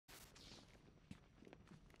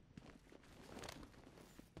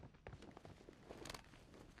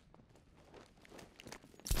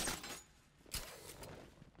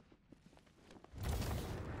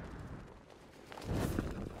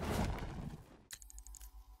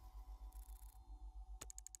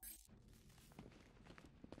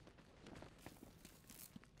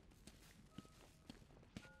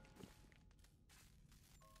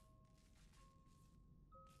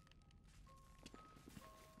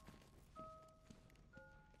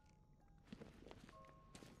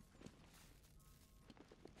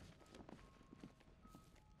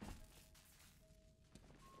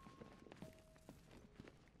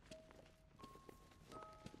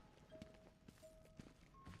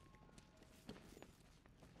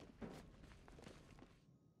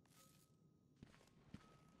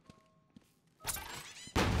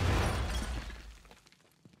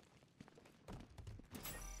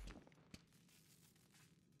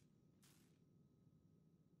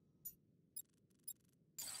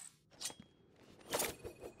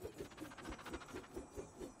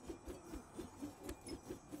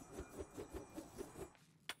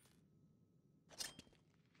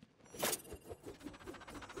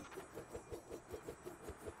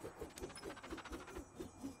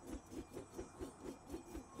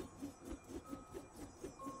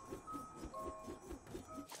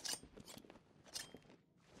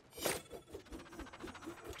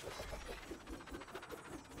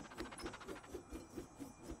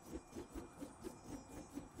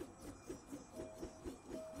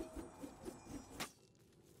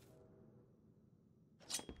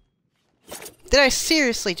Did I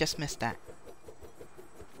seriously just miss that?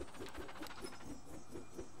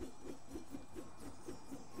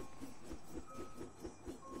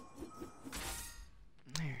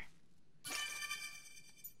 There.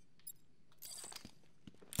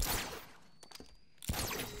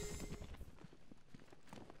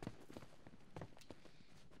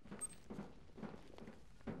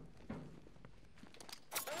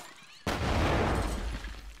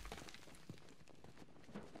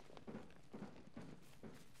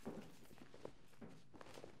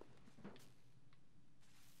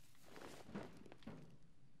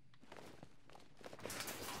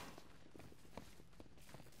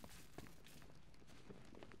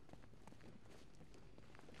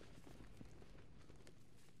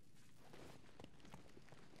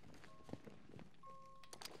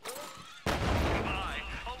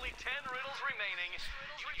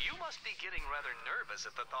 You must be getting rather nervous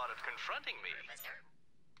at the thought of confronting me.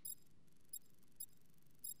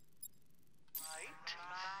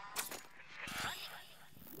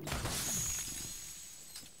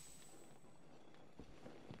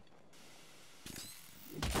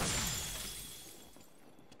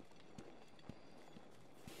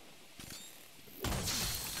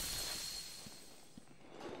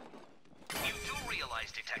 You do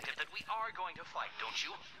realize, Detective, that we are going to fight, don't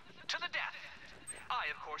you? To the death. I,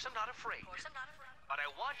 of course, am not afraid. But I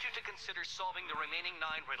want you to consider solving the remaining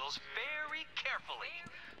 9 riddles very carefully.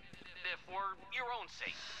 For your own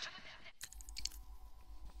sake.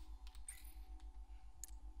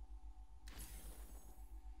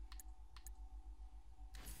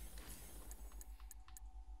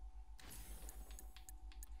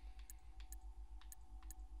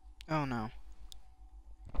 Oh no.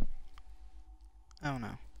 Oh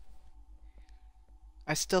no.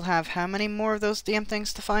 I still have how many more of those damn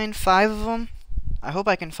things to find? 5 of them? I hope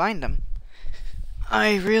I can find them.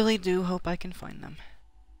 I really do hope I can find them.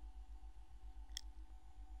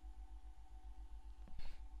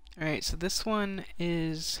 Alright, so this one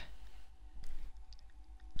is...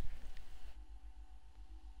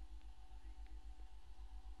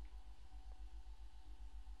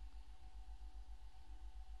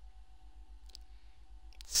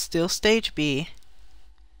 still stage B.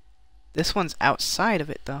 This one's outside of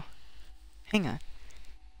it, though. Hang on.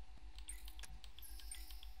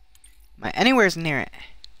 Am I anywhere's near it?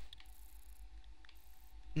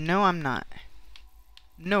 No, I'm not.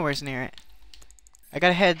 Nowhere's near it. I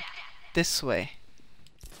gotta head this way.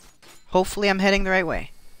 Hopefully I'm heading the right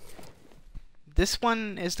way. This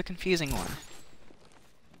one is the confusing one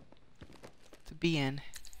to be in.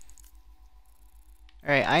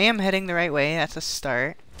 Alright, I am heading the right way. That's a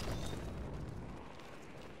start.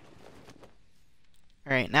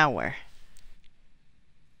 Alright, now where?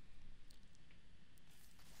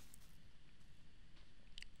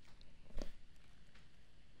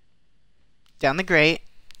 Down the grate.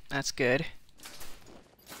 That's good.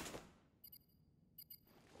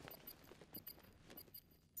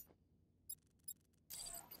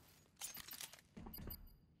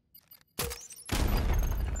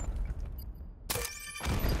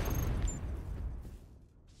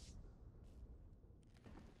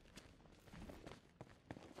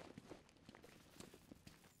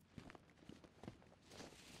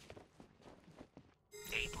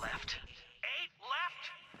 Eight left. 8 left?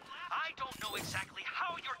 I don't know exactly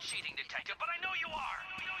how you're cheating, Detective, but I know you are.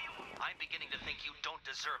 I'm beginning to think you don't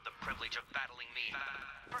deserve the privilege of battling me.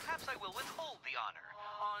 Perhaps I will withhold the honor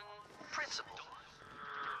on principle.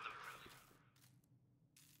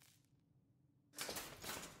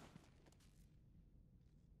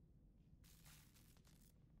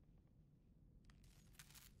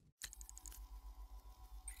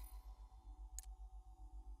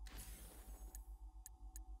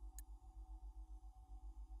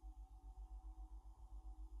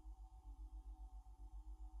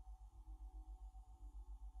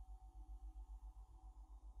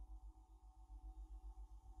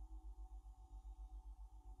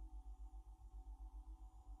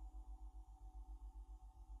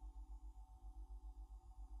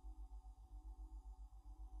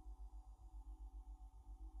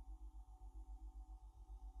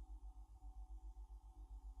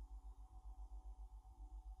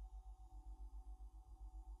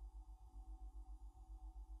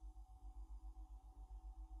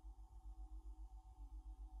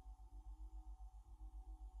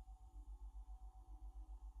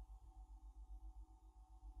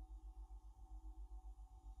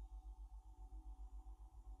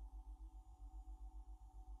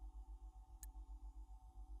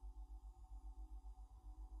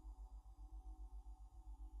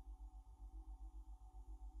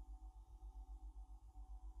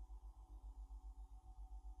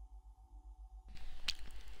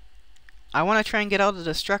 I want to try and get all the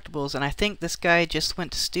destructibles, and I think this guy just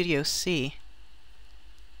went to Studio C.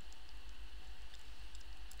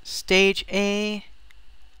 Stage A.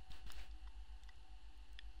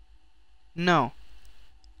 No.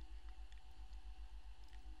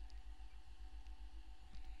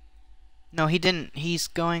 No, he didn't. He's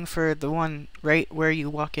going for the one right where you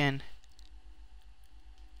walk in.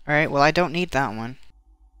 Alright, well, I don't need that one.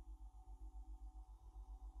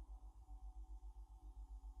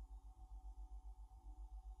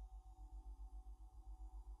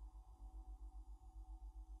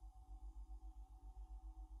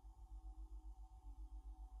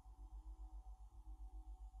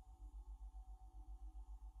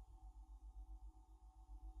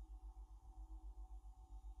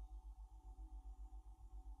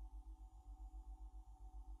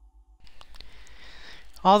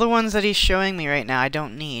 All the ones that he's showing me right now, I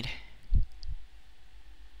don't need.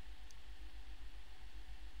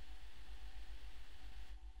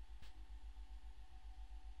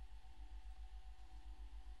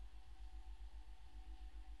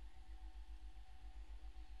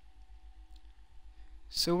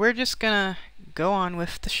 So we're just gonna go on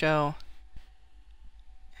with the show.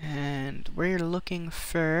 And we're looking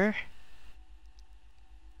for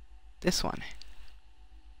this one.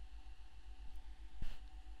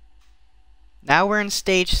 Now we're in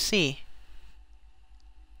stage C.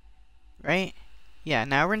 Right? Yeah,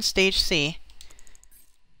 now we're in stage C.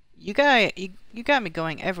 You got me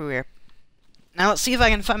going everywhere. Now let's see if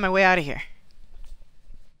I can find my way out of here.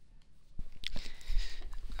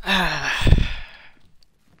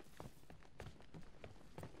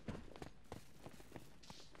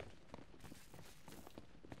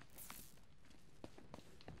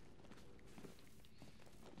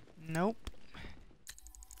 Nope.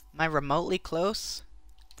 Am I remotely close?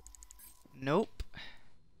 Nope.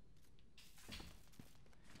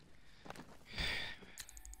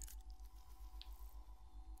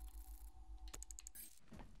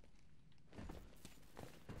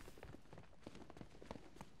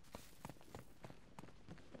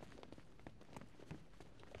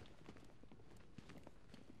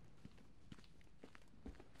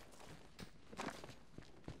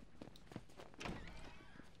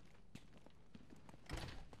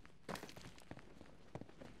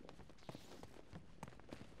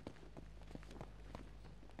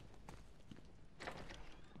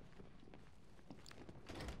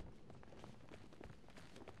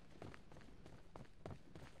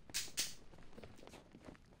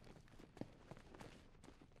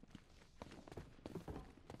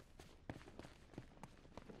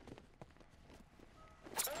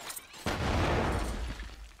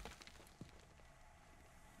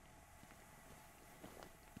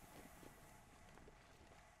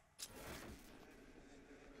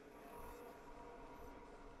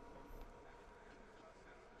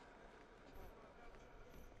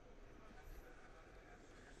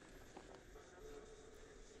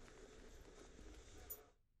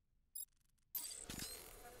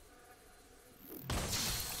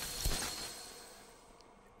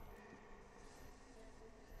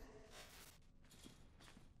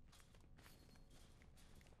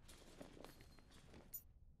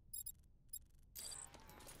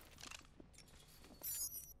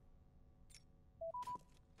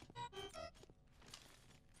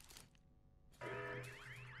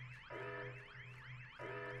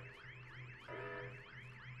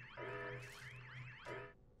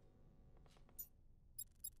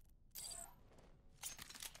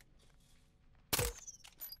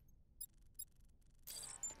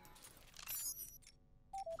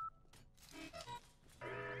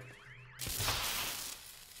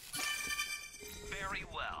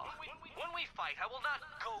 I will not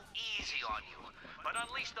go easy on you, but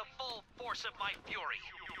unleash the full force of my fury.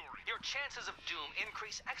 Your chances of doom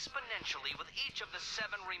increase exponentially with each of the 7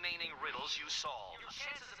 remaining riddles you solve.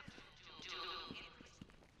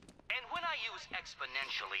 And when I use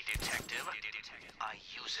exponentially, Detective, I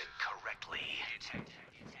use it correctly. Detective.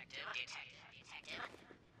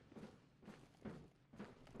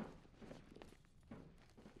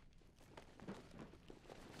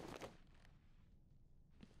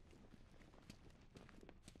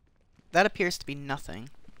 That appears to be nothing.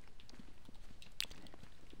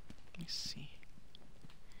 Let me see.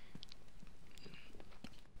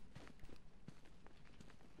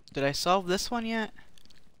 Did I solve this one yet?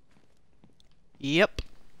 Yep.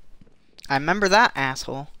 I remember that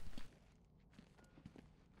asshole.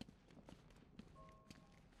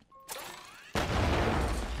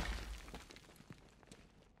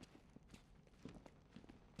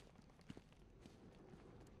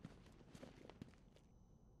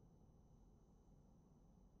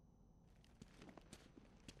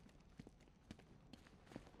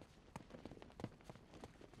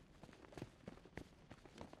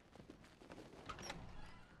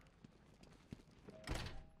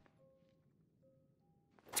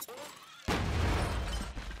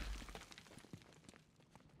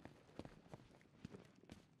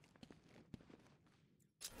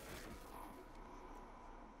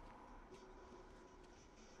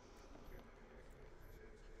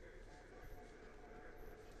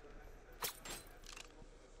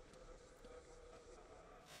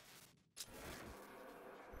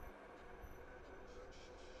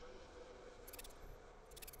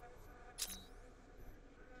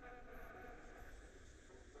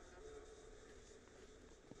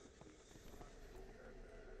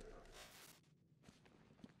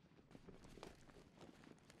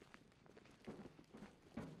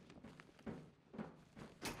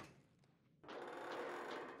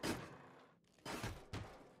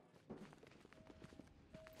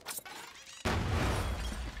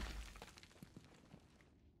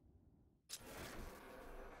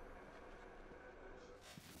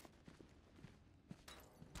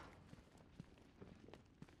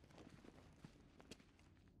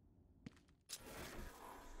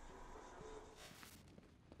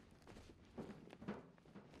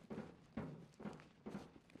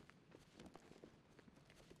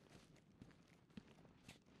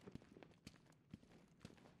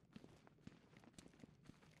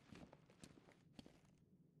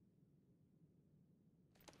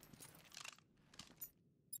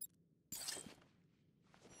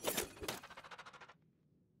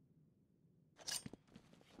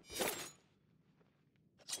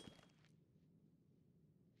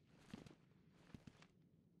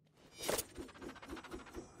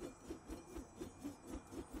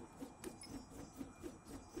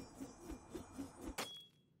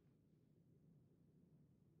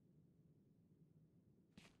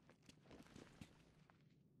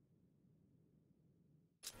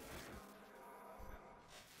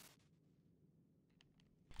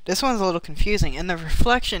 This one's a little confusing. In the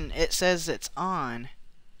reflection, it says it's on.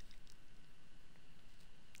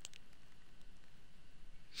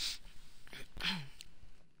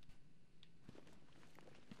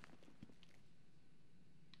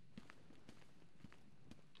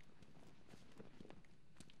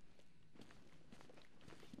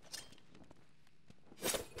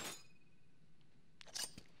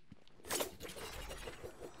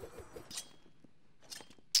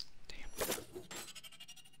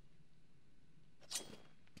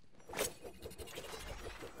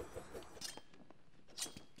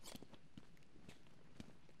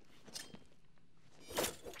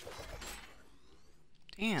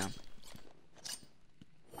 Damn.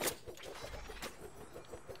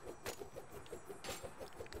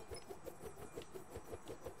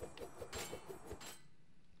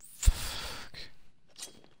 Fuck.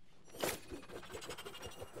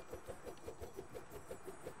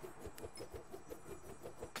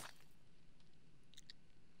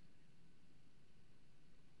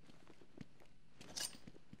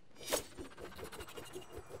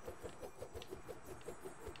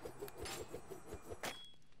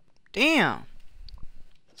 Damn.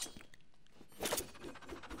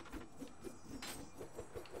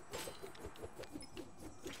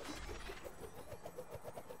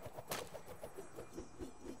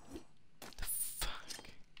 The fuck?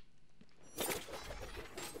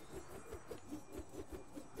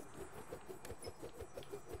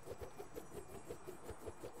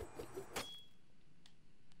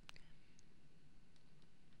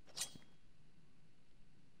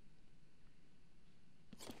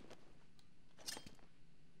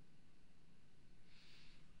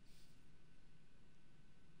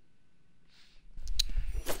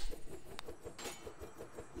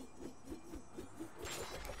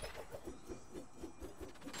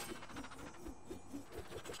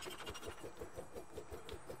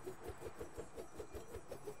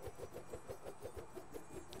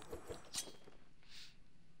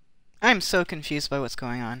 I'm so confused by what's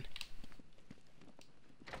going on.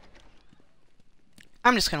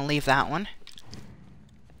 I'm just gonna leave that one.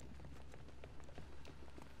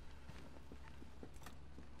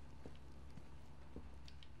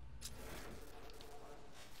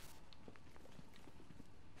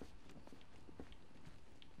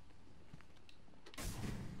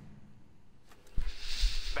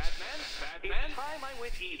 Batman, it's time I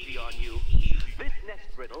went easy on you. This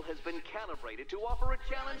next riddle has been calibrated to offer a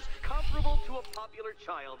challenge comparable to a popular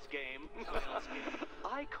child's game.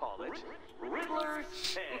 I call it Riddler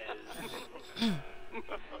Says.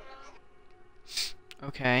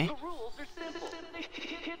 Okay. The rules are simple.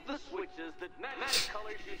 Hit the switches that match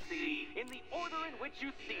colors you see in the order in which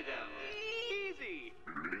you see them. Easy.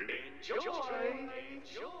 Enjoy.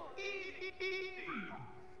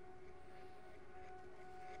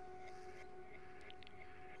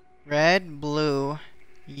 Red, blue,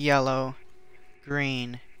 yellow,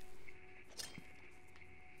 green.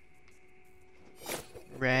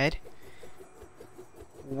 Red.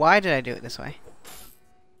 Why did I do it this way?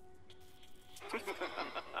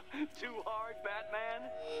 Too hard,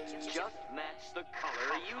 Batman? Just match the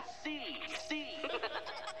color you see.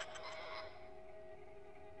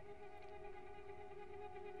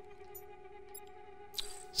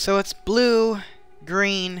 So it's blue,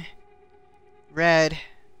 green, red,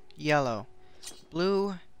 yellow.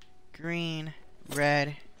 Blue, green,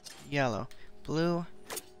 red, yellow. Blue.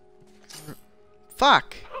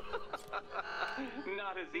 Fuck!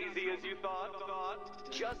 Not as easy as you thought.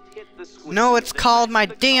 Just hit the switch. No, it's called my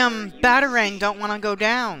damn batarang don't want to go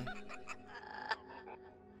down.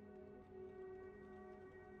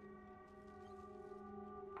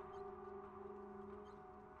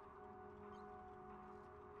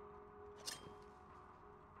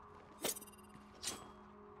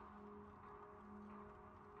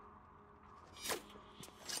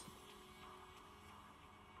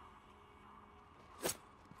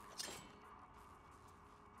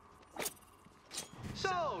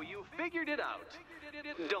 So, you figured it out.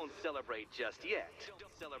 Don't celebrate just yet.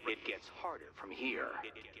 It gets harder from here.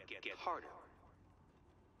 It gets harder.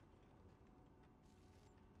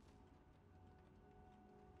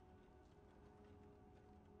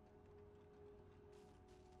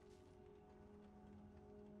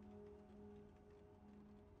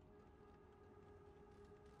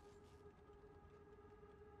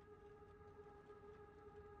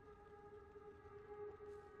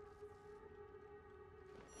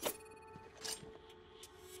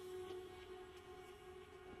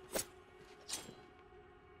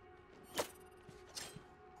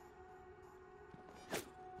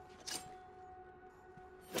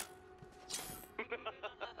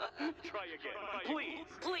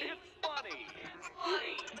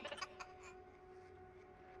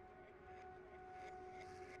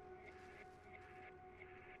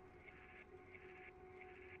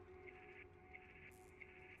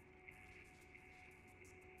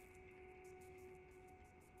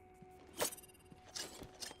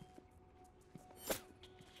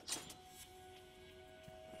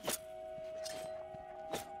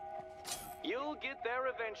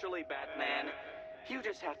 eventually, Batman. You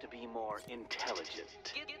just have to be more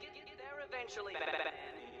intelligent. Get there eventually, Batman.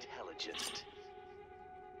 Intelligent.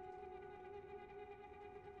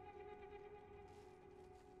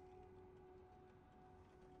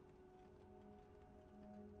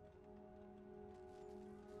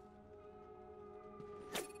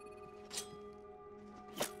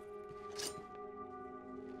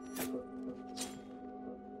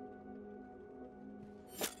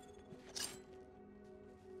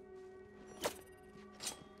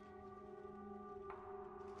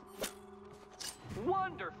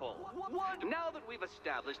 Wonderful! Now that we've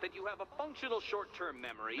established that you have a functional short-term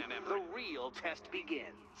memory, the real test begins.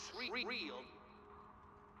 Real.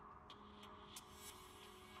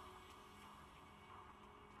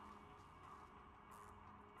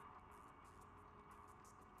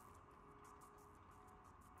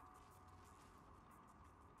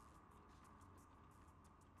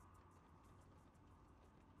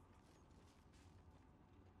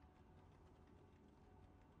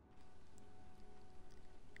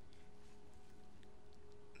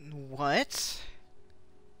 What?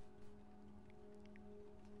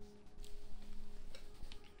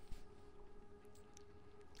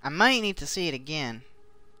 I might need to see it again.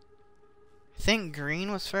 I think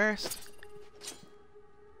green was first.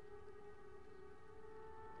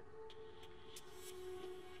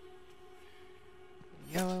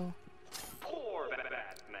 Yellow. Poor Batman.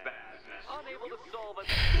 Unable to solve a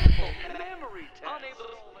simple memory test. Unable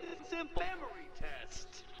to solve a simple memory test.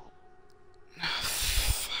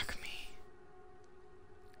 Fuck me.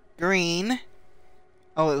 Green.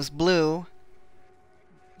 Oh, it was blue.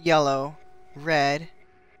 Yellow. Red.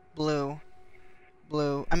 Blue.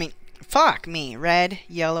 Blue. I mean, fuck me. Red,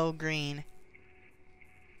 yellow, green.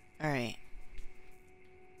 Alright.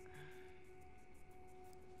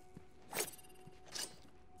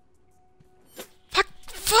 Fuck!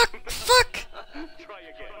 Fuck! Fuck! Try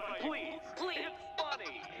again. Please. It's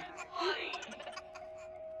funny.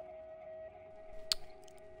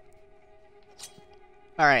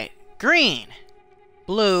 Alright. Green.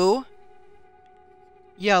 Blue.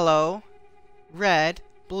 Yellow. Red.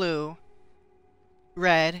 Blue.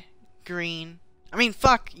 Red. Green. I mean,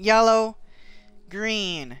 fuck. Yellow.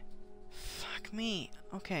 Green. Fuck me.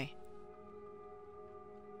 Okay.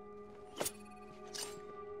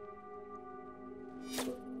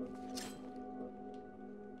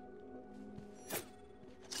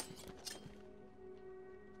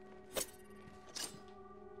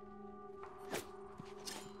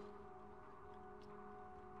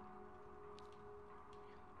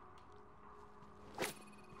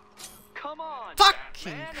 Come on,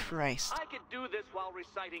 Fucking Batman. Christ. I could do this while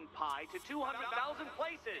reciting pi to 200,000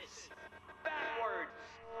 places. Backwards.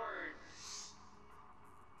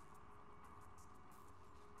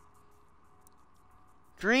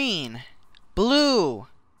 Green. Blue.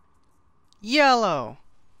 Yellow.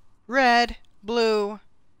 Red. Blue.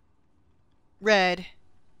 Red.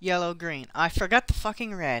 Yellow. Green. I forgot the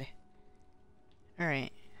fucking red.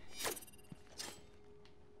 Alright.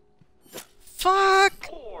 Fuck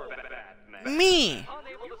Poor Batman. me.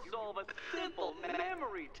 Unable to solve a simple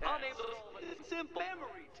memory test. Unable to solve a simple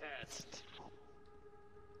memory test.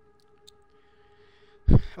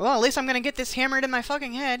 Well, at least I'm gonna get this hammered in my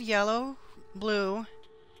fucking head. Yellow. Blue.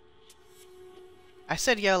 I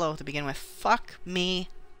said yellow to begin with. Fuck me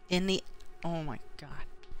in the... Oh my god.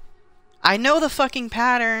 I know the fucking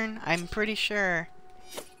pattern. I'm pretty sure.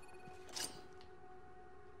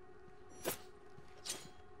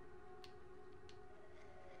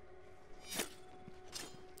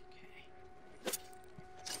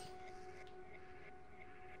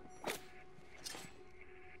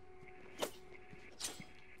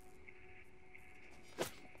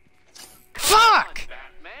 Fuck!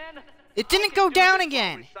 Batman. It didn't go down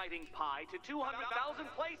again. Reciting pi to 200,000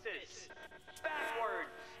 places. Backwards.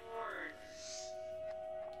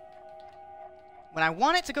 When I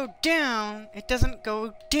want it to go down, it doesn't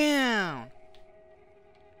go down.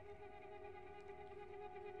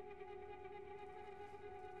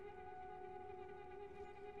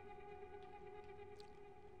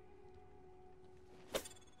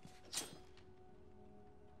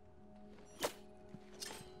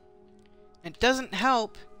 It doesn't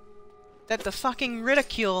help that the fucking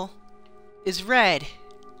ridicule is red.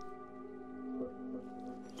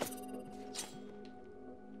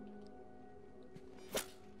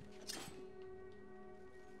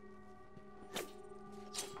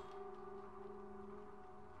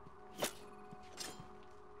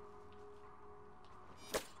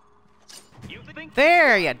 You think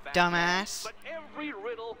There, you Batman, dumbass. But every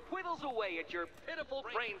riddle whittles claws away at your pitiful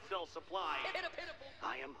brain cell supply.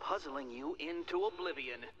 I am puzzling you into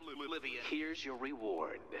oblivion. Here's your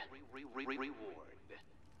reward. Reward.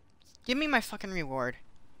 Give me my fucking reward.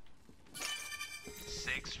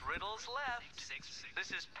 6 riddles left.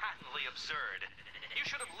 This is patently absurd. You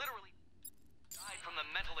should have literally died from the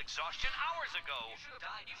mental exhaustion hours ago. You should have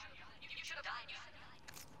died. You should have died.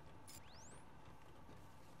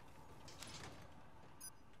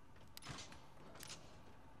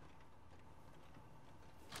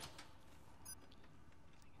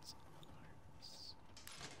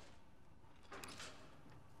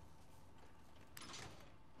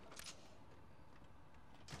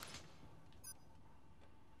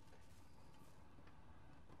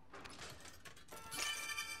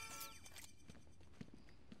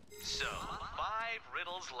 So, 5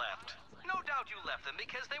 riddles left. No doubt you left them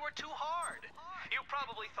because they were too hard. You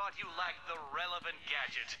probably thought you lacked the relevant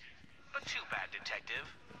gadget. But too bad, detective.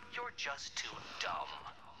 You're just too dumb.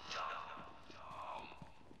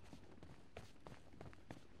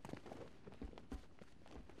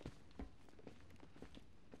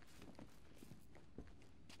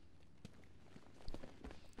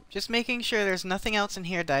 Just making sure there's nothing else in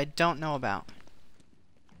here that I don't know about.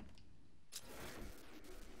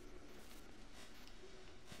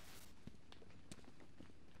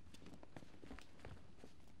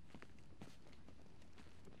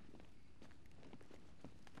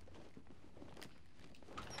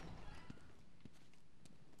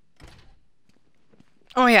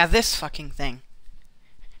 Oh yeah, this fucking thing.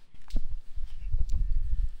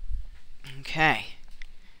 Okay.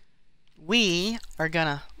 We are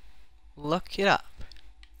gonna look it up.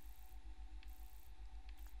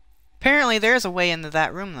 Apparently there's a way into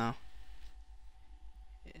that room though.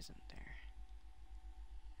 Isn't there?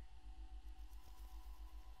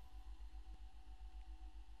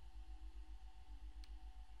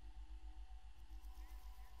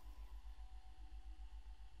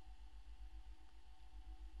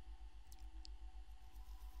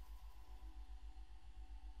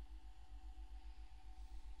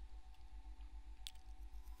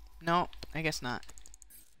 No, I guess not.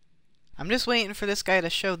 I'm just waiting for this guy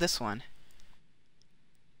to show this one.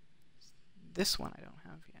 This one I don't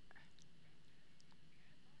have yet.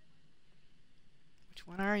 Which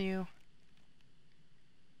one are you?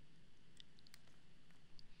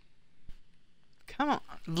 Come on.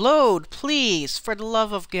 Load, please, for the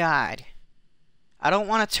love of God. I don't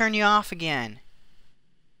want to turn you off again.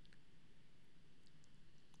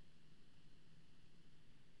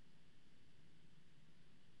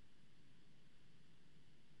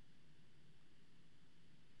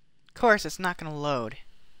 Of course, it's not gonna load.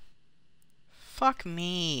 Fuck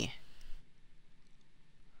me.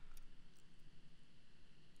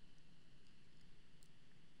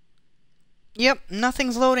 Yep,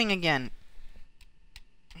 nothing's loading again.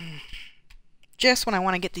 Just when I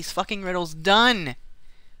want to get these fucking riddles done.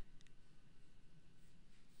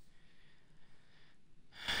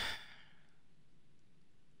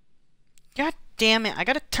 God damn it, I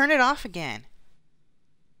gotta turn it off again.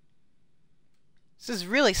 This is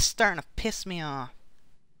really starting to piss me off.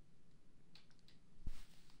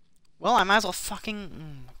 Well, I might as well fucking...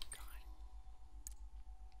 Oh my God.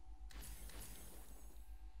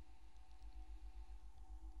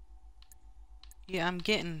 Yeah, I'm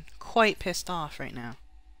getting quite pissed off right now.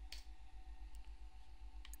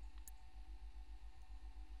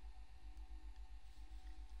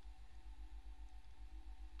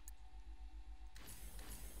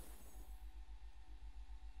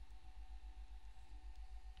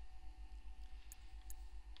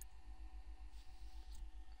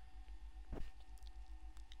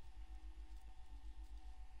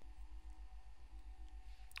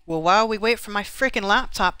 Well, while we wait for my frickin'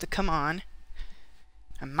 laptop to come on,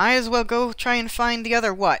 I might as well go try and find the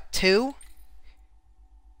other, what, 2?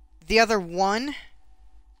 The other 1?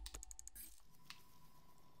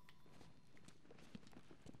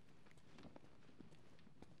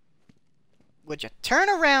 Would you turn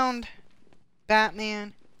around,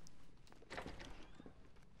 Batman?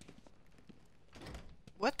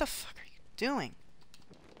 What the fuck are you doing?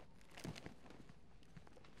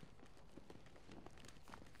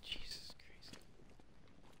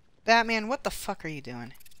 Batman, what the fuck are you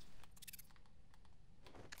doing?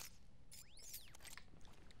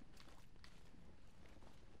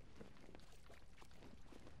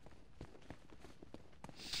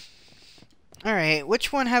 Alright,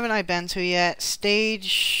 which one haven't I been to yet?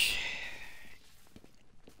 Stage...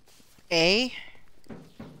 A?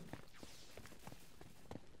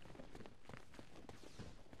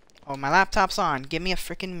 Oh, my laptop's on. Give me a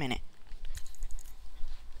frickin' minute.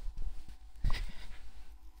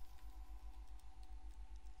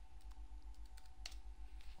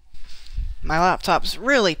 My laptop's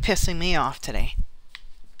really pissing me off today.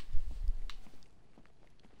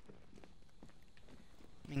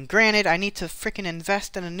 I mean, granted, I need to frickin'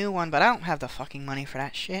 invest in a new one, but I don't have the fucking money for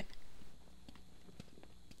that shit.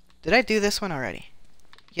 Did I do this one already?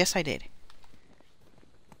 Yes, I did.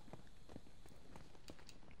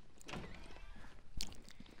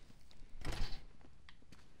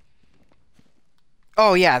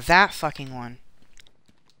 Oh yeah, that fucking one.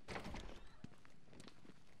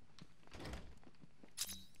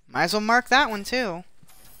 Might as well mark that one too.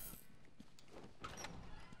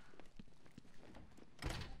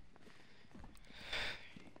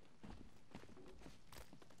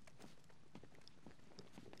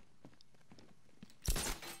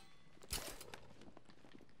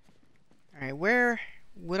 Alright, where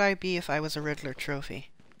would I be if I was a Riddler trophy?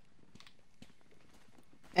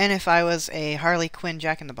 And if I was a Harley Quinn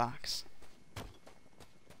Jack-in-the-Box?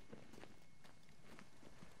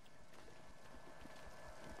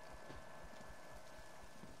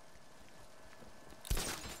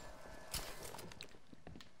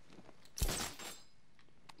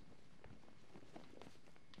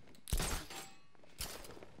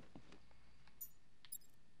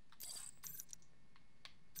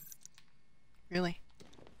 Really?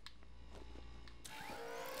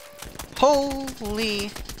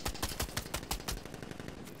 Holy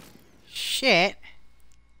shit.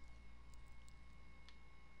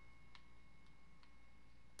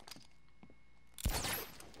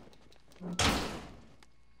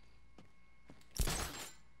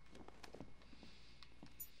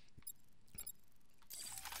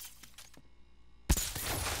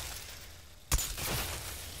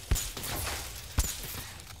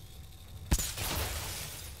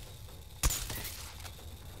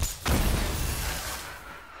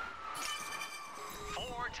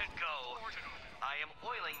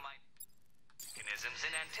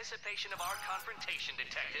 In anticipation of our confrontation,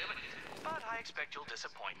 Detective, but I expect you'll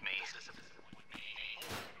disappoint me.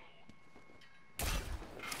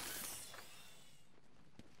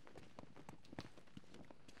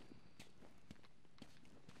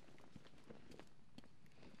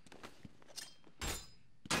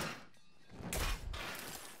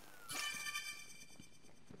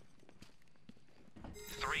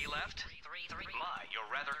 Three left? My, you're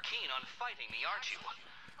rather keen on fighting me, aren't you?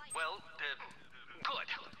 Well, good.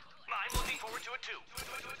 I'm looking forward to it too.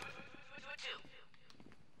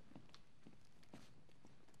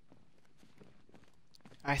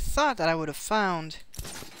 I thought that I would have found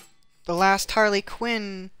the last Harley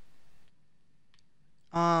Quinn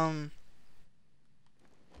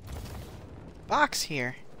box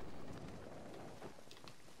here.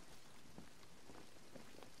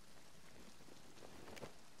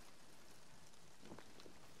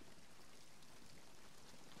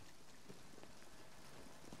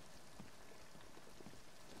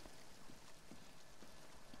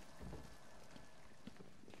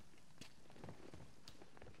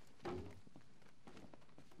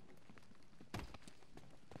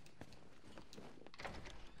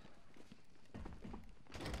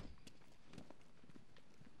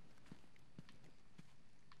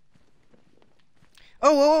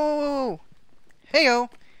 Oh, whoa, whoa, whoa, whoa. Hey-o.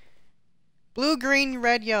 Blue, green,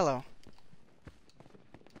 red, yellow.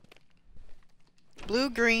 Blue,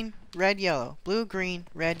 green, red, yellow. Blue, green,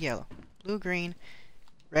 red, yellow. Blue, green,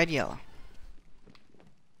 red, yellow.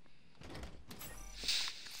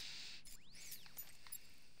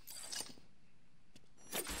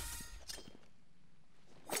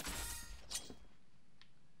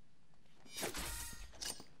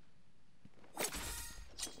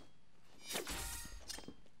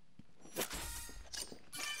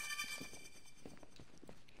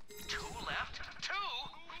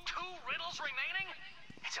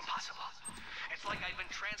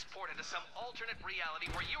 Transported to some alternate reality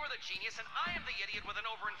where you are the genius and I am the idiot with an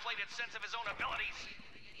overinflated sense of his own abilities.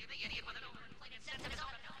 The idiot with an overinflated sense of his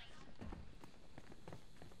own abilities.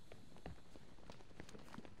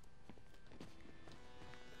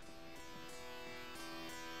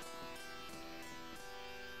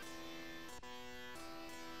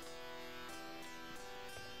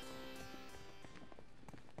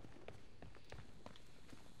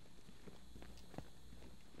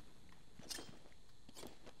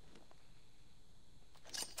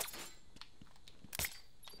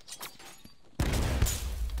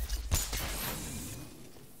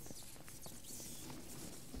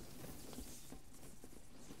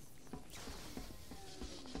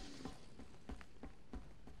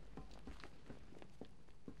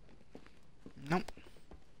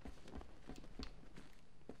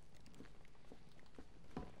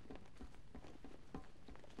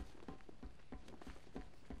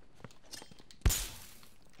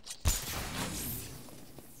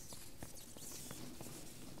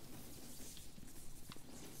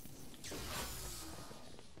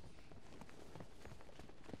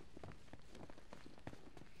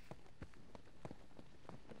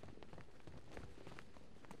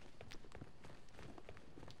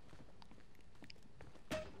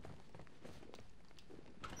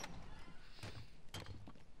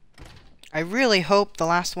 I really hope the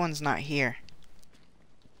last one's not here.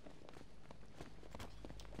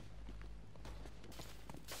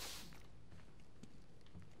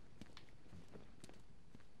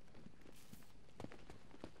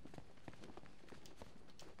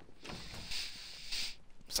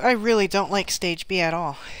 So I really don't like Stage B at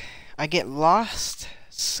all. I get lost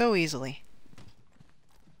so easily.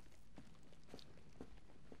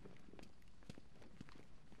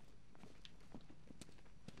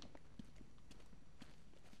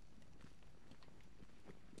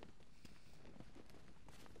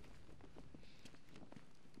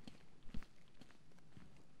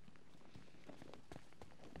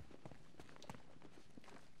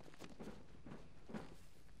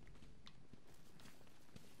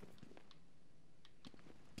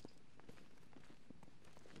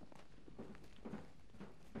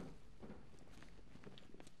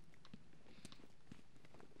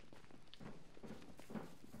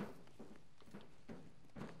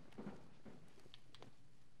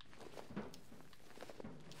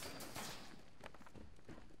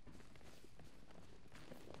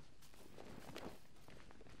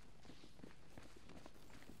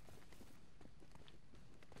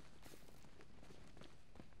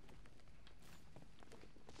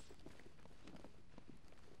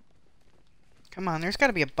 Come on, there's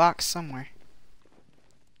gotta be a box somewhere.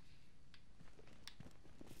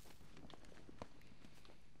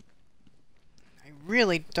 I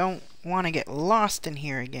really don't want to get lost in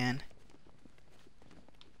here again.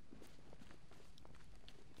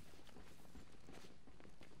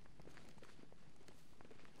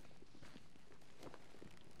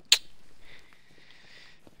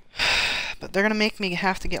 But they're gonna make me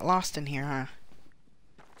have to get lost in here, huh?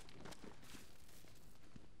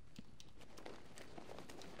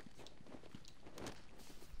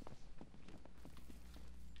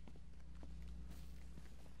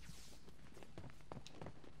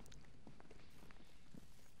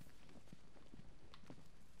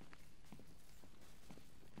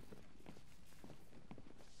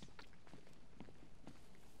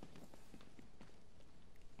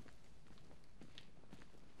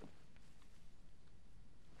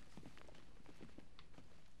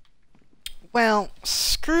 Well,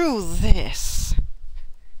 screw this.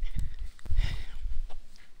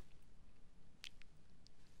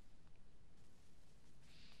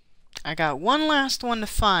 I got one last one to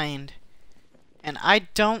find, and I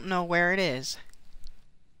don't know where it is.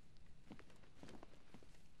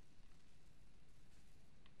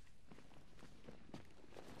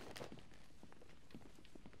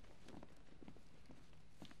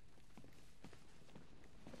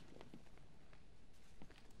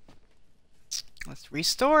 Let's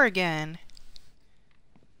restore again.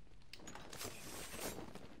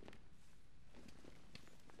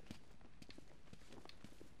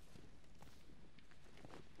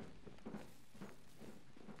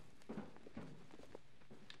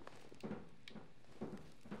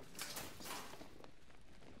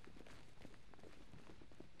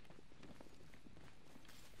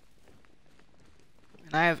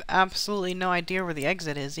 And I have absolutely no idea where the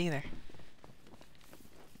exit is either.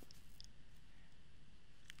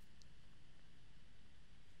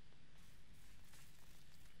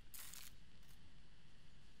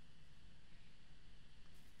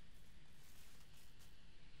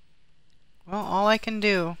 Well, all I can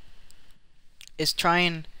do is try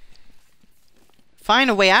and find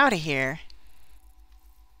a way out of here.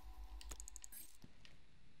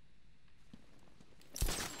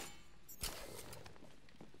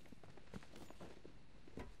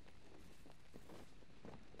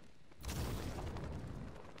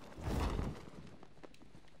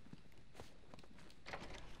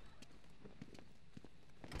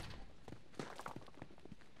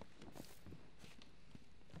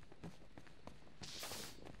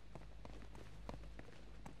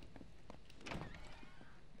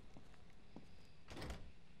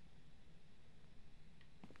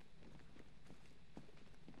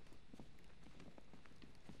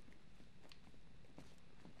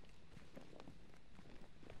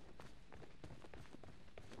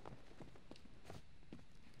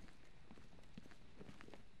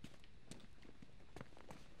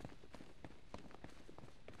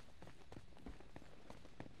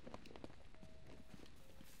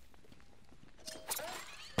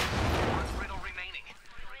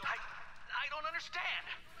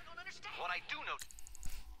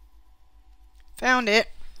 Found it.